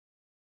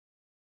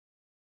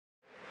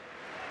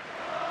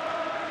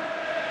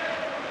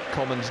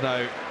Commons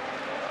now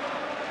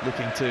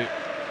looking to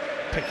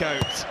pick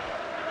out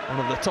one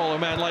of the taller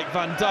men like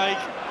Van Dijk.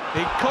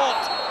 He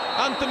caught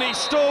Anthony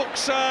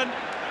Stokes, and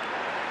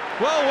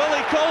well,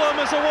 Willie Collum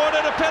is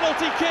awarded a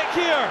penalty kick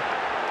here.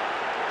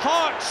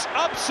 Hearts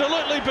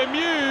absolutely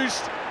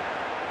bemused,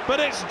 but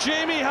it's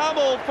Jamie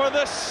Hamill for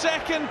the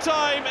second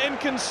time in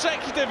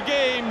consecutive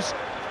games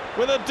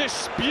with a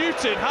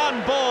disputed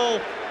handball.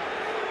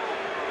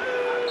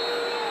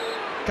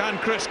 Can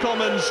Kris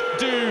Commons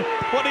do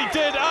what he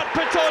did at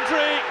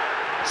Pittodrie?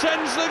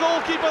 Sends the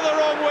goalkeeper the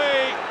wrong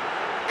way.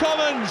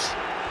 Commons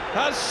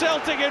has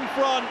Celtic in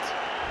front,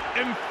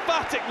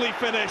 emphatically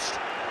finished.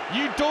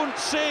 You don't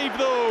save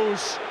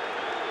those.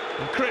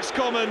 And Kris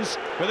Commons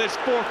with his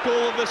 4th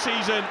goal of the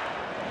season.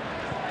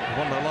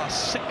 Won the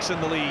last 6 in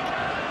the league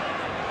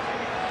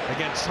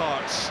against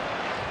Hearts.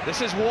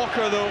 This is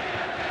Walker though.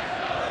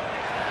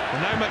 And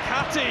now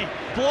McHattie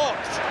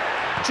blocked.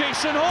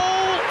 Jason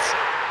Holt!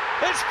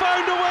 It's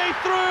found a way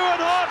through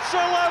and Hearts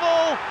are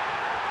level.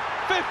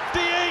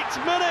 58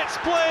 minutes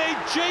played.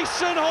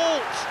 Jason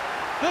Holt,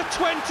 the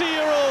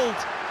 20-year-old,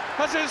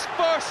 has his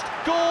first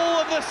goal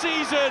of the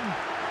season.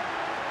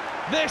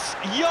 This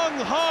young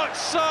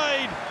Hearts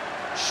side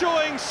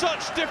showing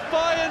such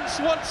defiance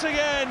once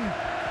again.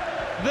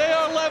 They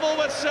are level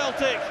with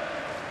Celtic,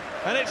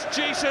 and it's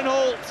Jason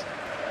Holt.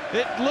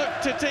 It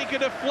looked to take a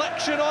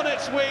deflection on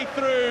its way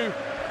through,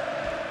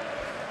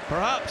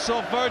 perhaps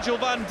off Virgil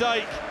van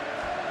Dijk.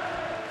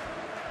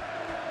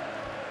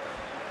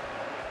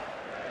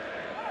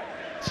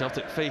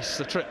 Celtic face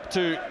the trip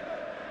to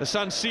the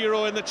San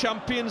Siro in the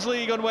Champions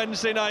League on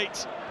Wednesday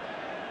night.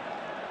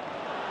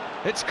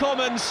 It's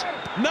Commons,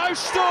 now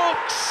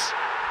Stokes!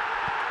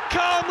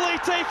 Calmly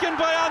taken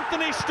by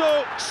Anthony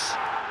Stokes.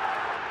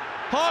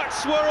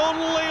 Hearts were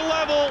only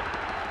level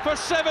for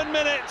 7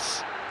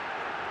 minutes,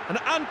 and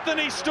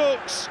Anthony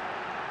Stokes,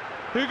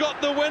 who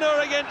got the winner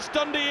against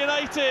Dundee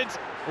United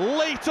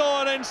late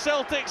on in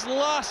Celtic's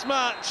last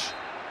match,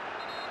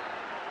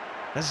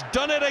 has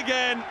done it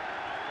again.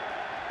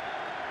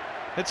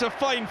 It's a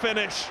fine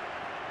finish.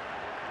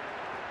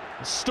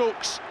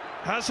 Stokes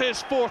has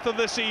his 4th of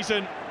the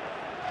season.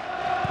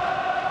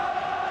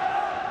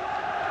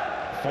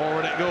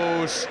 Forward it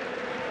goes.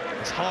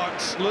 His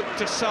Hearts look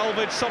to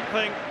salvage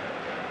something.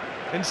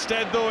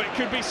 Instead, though, it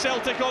could be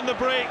Celtic on the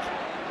break,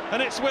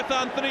 and it's with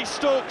Anthony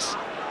Stokes.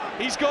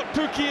 He's got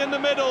Pukki in the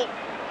middle.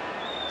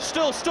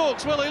 Still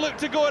Stokes, will he look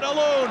to go it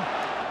alone?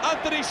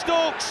 Anthony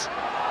Stokes.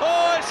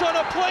 Oh, it's on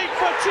a plate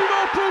for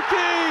Teemu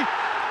Pukki,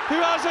 who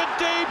has a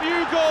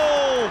debut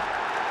goal.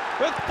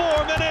 With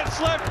 4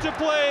 minutes left to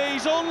play,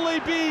 he's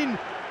only been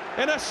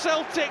in a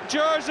Celtic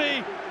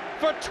jersey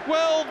for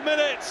 12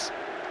 minutes,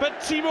 but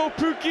Teemu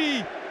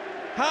Pukki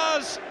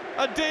has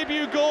a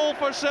debut goal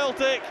for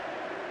Celtic.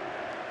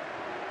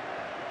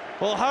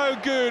 Well, how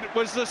good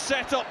was the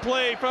set-up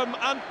play from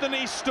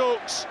Anthony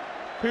Stokes,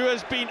 who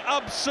has been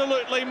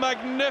absolutely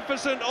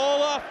magnificent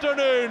all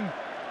afternoon.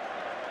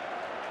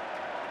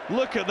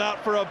 Look at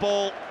that for a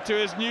ball to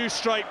his new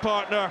strike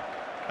partner,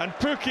 and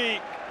Pukki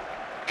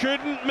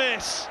couldn't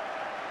miss.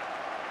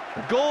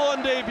 A goal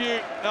on debut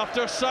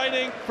after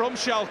signing from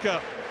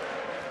Schalke.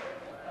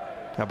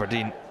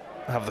 Aberdeen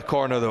have the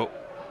corner though.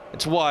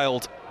 It's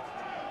Wild,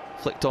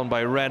 flicked on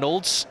by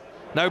Reynolds.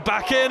 Now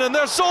back in, and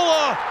there's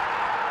Zola!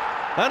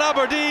 And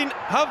Aberdeen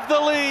have the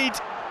lead.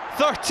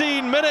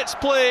 13 minutes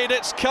played.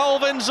 It's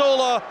Calvin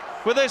Zola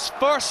with his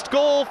first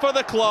goal for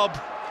the club.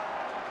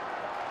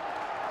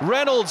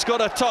 Reynolds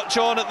got a touch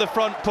on at the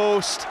front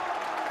post.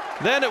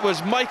 Then it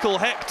was Michael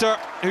Hector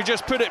who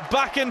just put it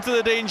back into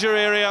the danger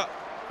area,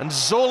 and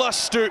Zola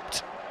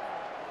stooped.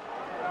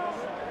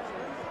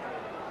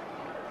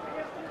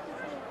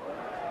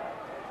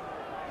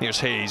 Here's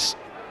Hayes.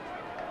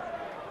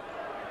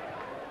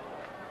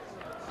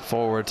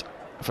 Forward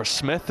for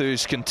Smith,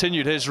 who's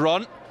continued his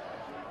run,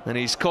 and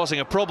he's causing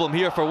a problem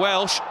here for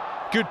Welsh.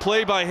 Good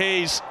play by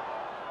Hayes.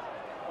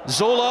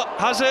 Zola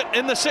has it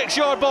in the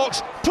 6-yard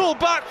box, pulled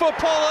back for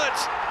Pawlett.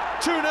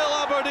 2-0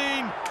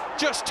 Aberdeen,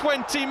 just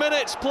 20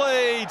 minutes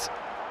played,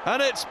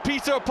 and it's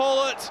Peter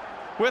Pawlett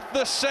with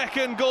the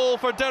second goal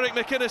for Derek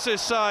McInnes'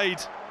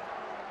 side.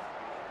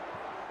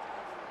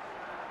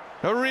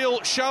 A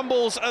real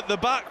shambles at the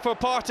back for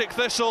Partick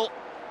Thistle.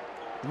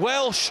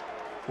 Welsh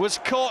was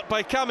caught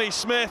by Cammy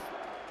Smith,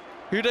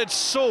 who did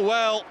so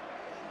well,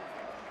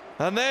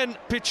 and then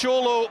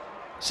Picholo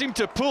seemed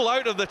to pull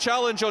out of the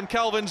challenge on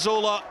Calvin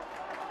Zola.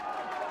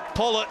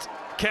 Pawlett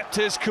kept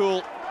his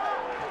cool.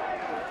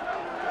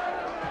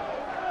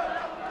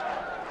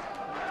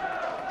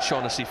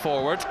 Shaughnessy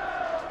forward.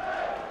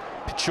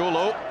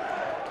 Picholo,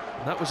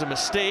 that was a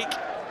mistake,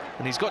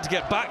 and he's got to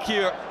get back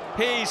here.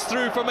 Hayes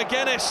through for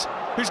Magennis,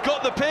 who's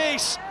got the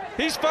pace.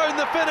 He's found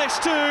the finish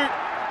too.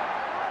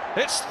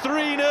 It's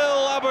 3-0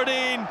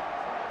 Aberdeen.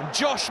 And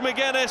Josh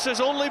Magennis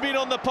has only been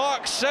on the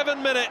park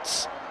 7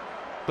 minutes,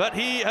 but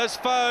he has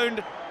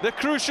found the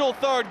crucial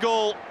third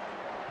goal.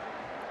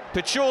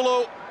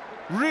 Picholo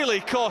really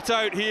caught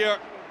out here.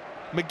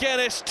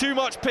 Magennis, too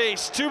much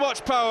pace, too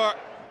much power.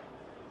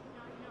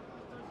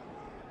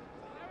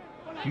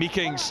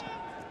 Meekings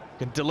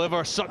can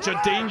deliver such a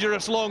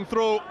dangerous long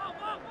throw.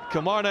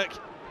 Kilmarnock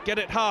get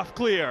it half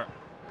clear.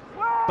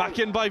 Back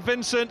in by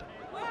Vincent,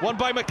 won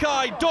by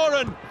McKay,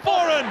 Doran,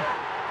 Foran,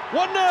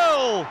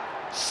 1-0,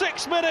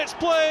 6 minutes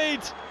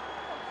played,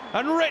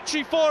 and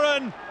Richie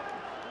Foran,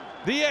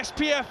 the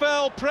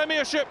SPFL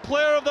Premiership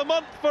Player of the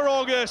Month for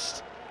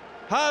August,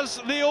 has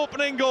the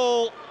opening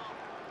goal.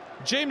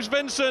 James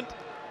Vincent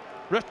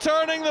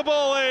returning the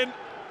ball in,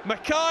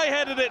 McKay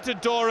headed it to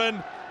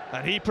Doran,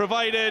 and he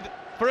provided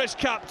for his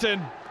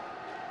captain.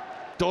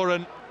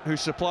 Doran, who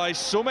supplies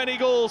so many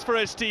goals for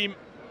his team,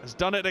 has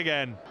done it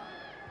again.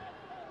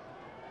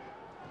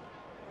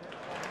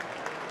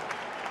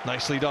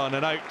 Nicely done,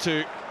 and out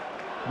to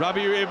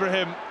Rabiu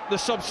Ibrahim, the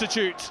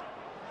substitute.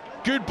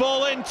 Good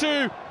ball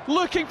into,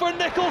 looking for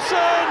Nicholson!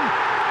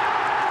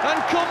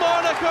 And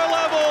Kilmarnock are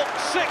level,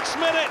 6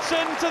 minutes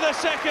into the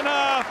second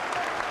half.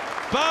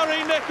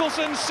 Barry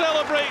Nicholson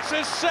celebrates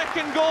his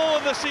second goal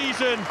of the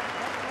season.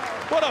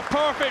 What a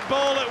perfect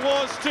ball it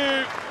was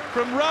too,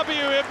 from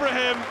Rabiu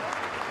Ibrahim.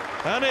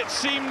 And it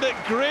seemed that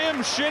Graham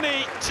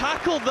Shinney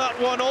tackled that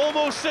one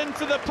almost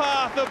into the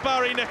path of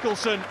Barry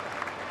Nicholson.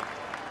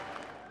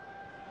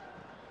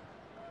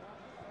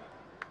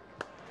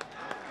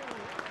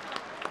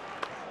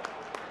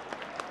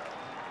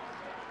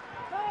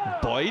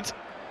 Boyd.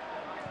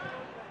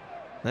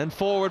 Then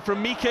forward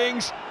from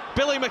Meekings.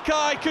 Billy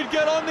McKay could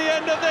get on the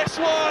end of this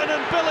one,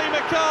 and Billy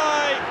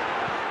McKay,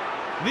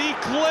 the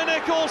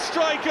clinical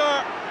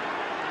striker,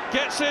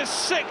 gets his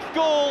 6th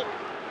goal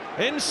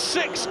in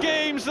 6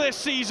 games this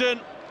season.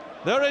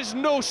 There is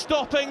no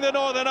stopping the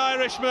Northern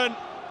Irishman.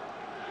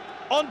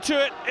 Onto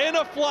it in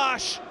a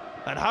flash,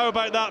 and how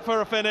about that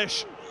for a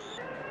finish?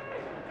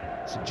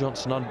 St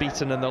Johnstone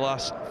unbeaten in the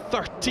last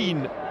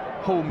 13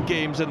 home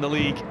games in the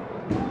league.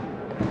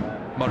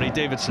 Murray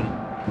Davidson,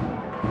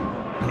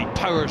 and he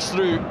powers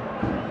through.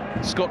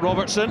 Scott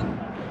Robertson,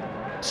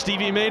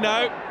 Stevie May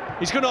now,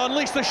 he's going to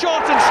unleash the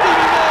shot, and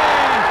Stevie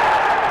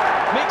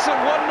May makes it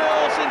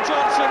 1-0 St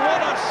Johnstone.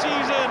 What a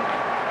season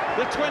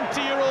the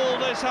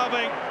 20-year-old is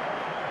having.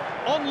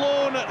 On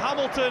loan at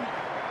Hamilton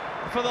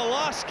for the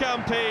last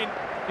campaign,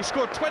 he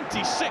scored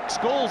 26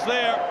 goals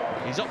there.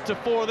 He's up to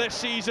 4 this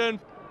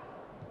season.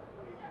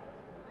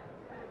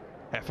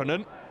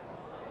 Heffernan,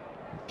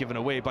 given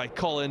away by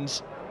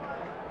Collins.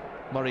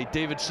 Murray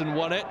Davidson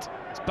won it.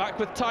 It's back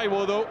with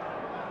Taiwo though.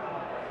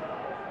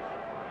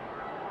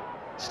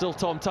 Still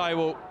Tom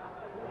Taiwo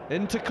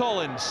into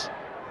Collins.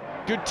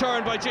 Good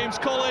turn by James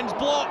Collins,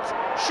 blocked.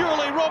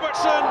 Surely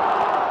Robertson.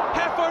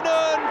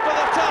 Heffernan for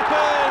the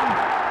tap-in.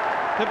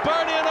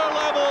 Hibernian are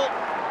level.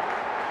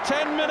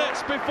 10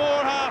 minutes before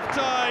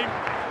half-time.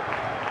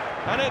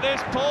 And it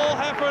is Paul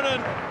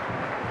Heffernan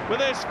with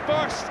his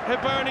first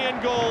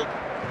Hibernian goal.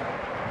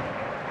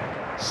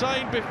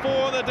 Signed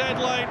before the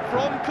deadline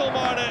from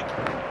Kilmarnock.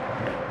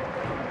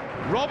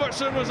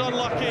 Robertson was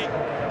unlucky.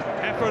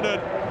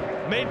 Heffernan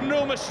made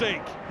no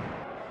mistake.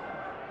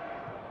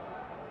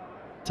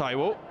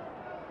 Taiwo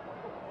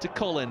to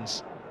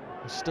Collins.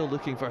 He's still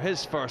looking for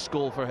his first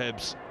goal for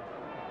Hibs.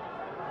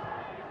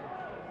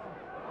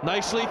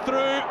 Nicely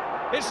through.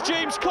 It's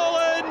James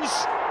Collins.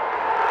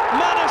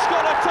 Magennis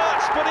got a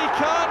touch, but he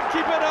can't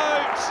keep it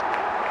out.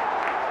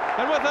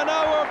 And with an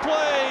hour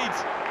played,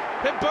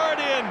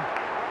 Hibernian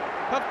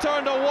have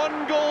turned a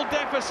 1-goal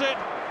deficit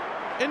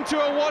into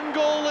a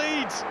 1-goal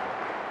lead.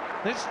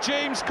 It's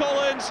James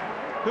Collins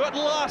who at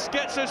last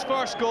gets his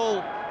first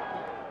goal.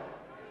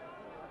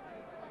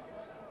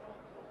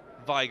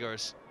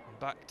 Vigurs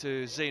back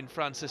to Zane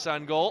Francis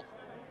Angol.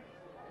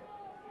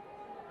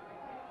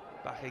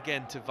 Back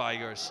again to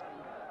Vigurs.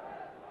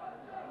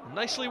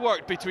 Nicely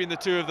worked between the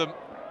two of them.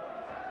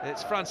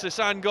 It's Francis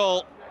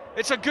Angol.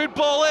 It's a good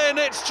ball in.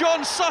 It's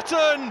John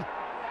Sutton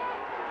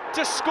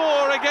to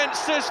score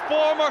against his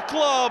former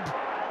club.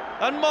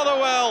 And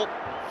Motherwell,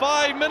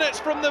 5 minutes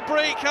from the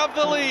break, have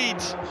the lead.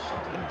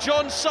 And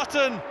John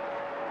Sutton,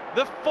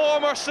 the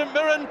former St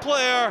Mirren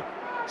player,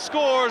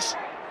 scores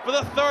for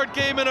the 3rd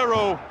game in a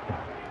row.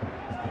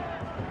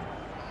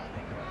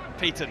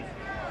 Payton.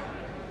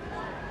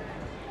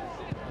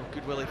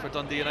 Good willie for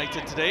Dundee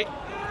United today.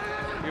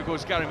 Here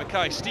goes Gary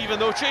MacKay-Steven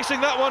though, chasing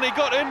that one. He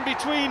got in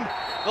between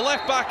the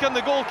left back and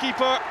the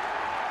goalkeeper.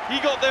 He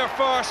got there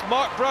first.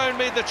 Mark Brown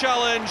made the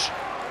challenge.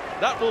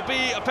 That will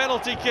be a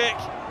penalty kick.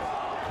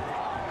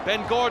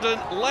 Ben Gordon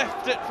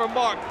left it for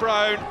Mark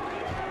Brown.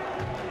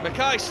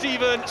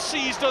 MacKay-Steven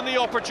seized on the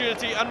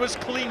opportunity and was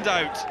cleaned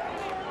out.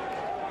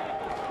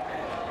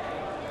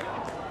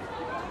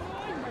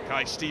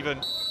 MacKay-Steven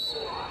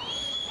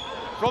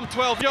from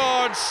 12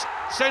 yards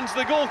sends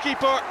the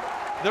goalkeeper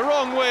the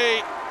wrong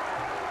way,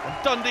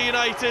 and Dundee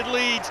United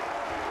lead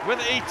with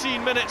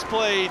 18 minutes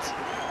played.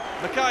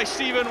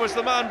 MacKay-Steven was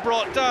the man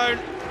brought down.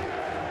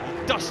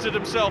 He dusted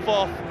himself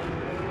off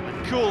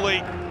and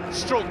coolly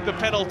stroked the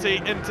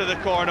penalty into the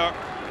corner.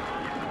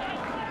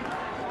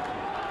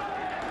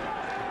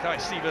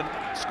 MacKay-Steven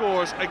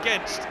scores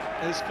against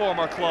his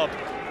former club.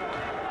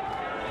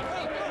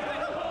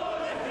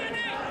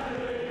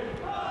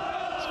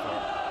 It's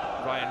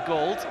for Ryan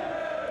Gauld.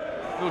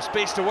 No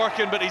space to work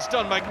in, but he's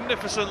done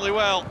magnificently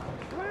well.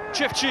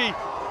 Ciftci,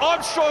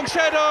 Armstrong's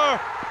header!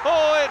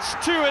 Oh, it's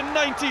 2 in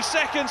 90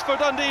 seconds for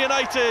Dundee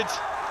United.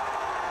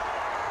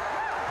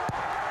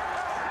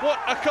 What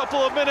a couple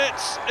of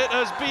minutes it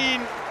has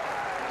been.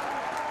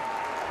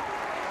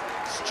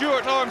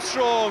 Stuart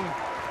Armstrong,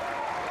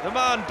 the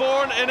man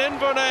born in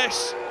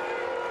Inverness,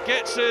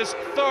 gets his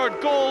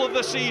 3rd goal of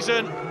the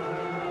season.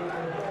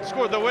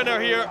 Scored the winner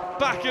here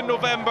back in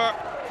November.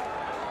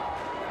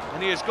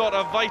 And he has got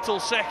a vital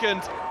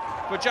second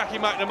for Jackie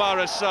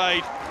McNamara's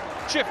side.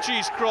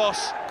 Ciftci's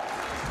cross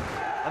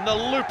and the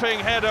looping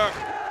header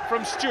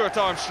from Stuart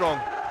Armstrong.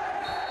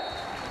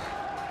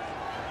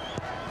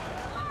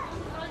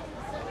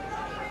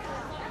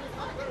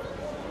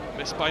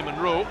 Missed by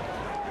Monroe.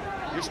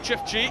 Here's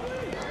Ciftci.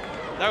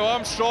 Now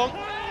Armstrong.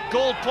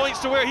 Gauld points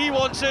to where he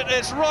wants it.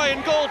 It's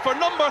Ryan Gauld for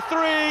number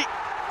 3.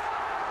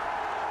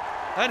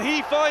 And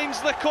he finds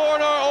the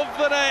corner of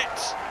the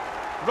net.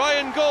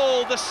 Ryan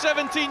Gauld, the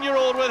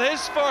 17-year-old, with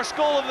his 1st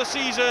goal of the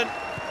season.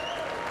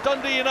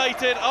 Dundee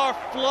United are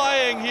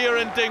flying here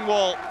in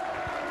Dingwall.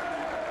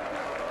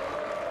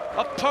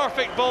 A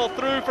perfect ball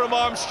through from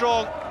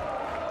Armstrong.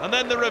 And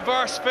then the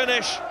reverse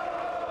finish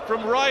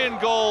from Ryan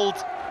Gauld.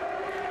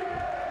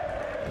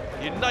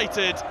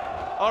 United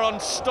are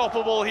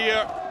unstoppable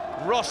here.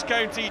 Ross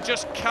County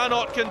just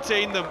cannot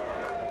contain them.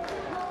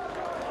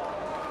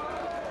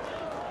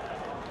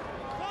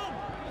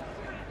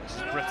 This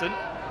is Britton.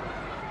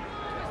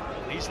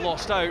 He's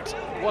lost out.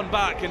 One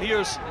back, and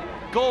here's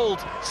Gauld.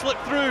 Slip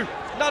through.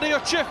 Nadir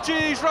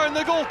Ciftci's round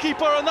the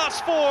goalkeeper, and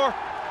that's 4.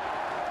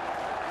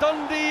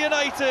 Dundee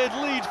United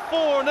lead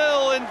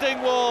 4-0 in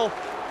Dingwall.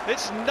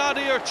 It's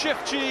Nadir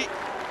Ciftci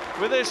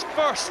with his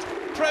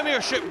 1st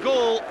Premiership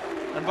goal.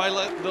 And by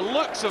the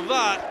looks of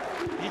that,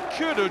 he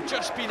could have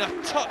just been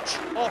a touch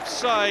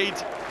offside.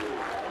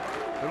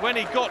 But when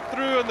he got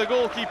through and the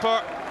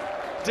goalkeeper,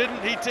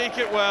 didn't he take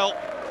it well?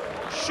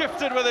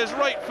 Shifted with his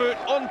right foot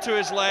onto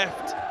his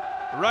left,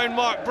 round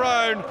Mark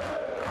Brown,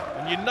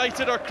 and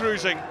United are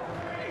cruising.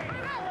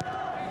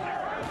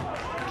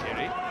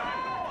 Carey.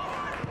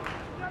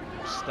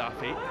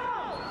 Staffy.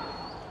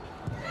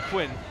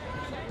 Quinn.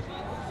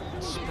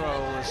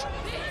 Sproule as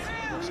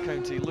Ross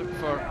County look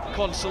for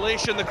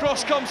consolation. The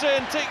cross comes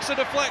in, takes a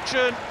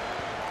deflection,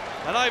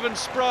 and Ivan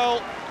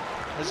Sproule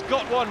has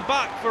got one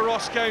back for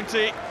Ross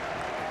County.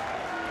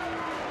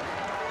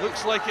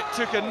 Looks like it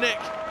took a nick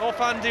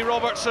off Andy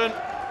Robertson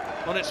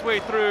on its way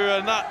through,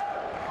 and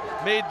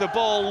that made the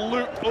ball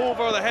loop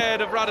over the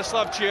head of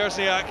Radoslav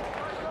Cierniak.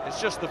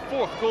 It's just the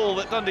 4th goal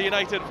that Dundee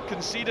United have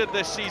conceded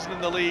this season in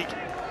the league.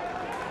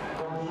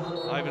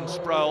 Ivan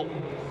Sproule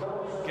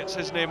gets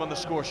his name on the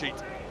score sheet.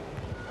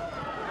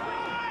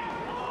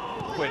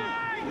 Quinn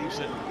leaves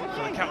it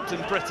for the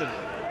captain, Britton.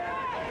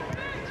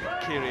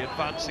 Carey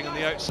advancing on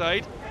the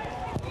outside.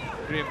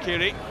 Graham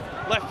Carey,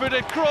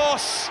 left-footed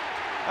cross,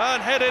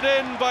 and headed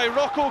in by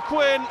Rocco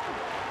Quinn.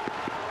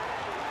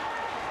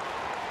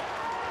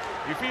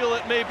 You feel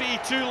it may be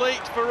too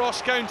late for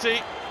Ross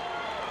County.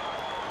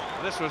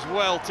 This was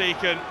well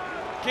taken.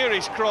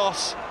 Carey's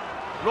cross,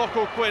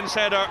 Rocco Quinn's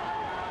header,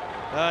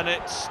 and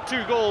it's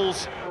 2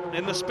 goals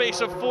in the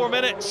space of 4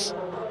 minutes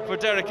for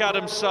Derek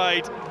Adams'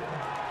 side.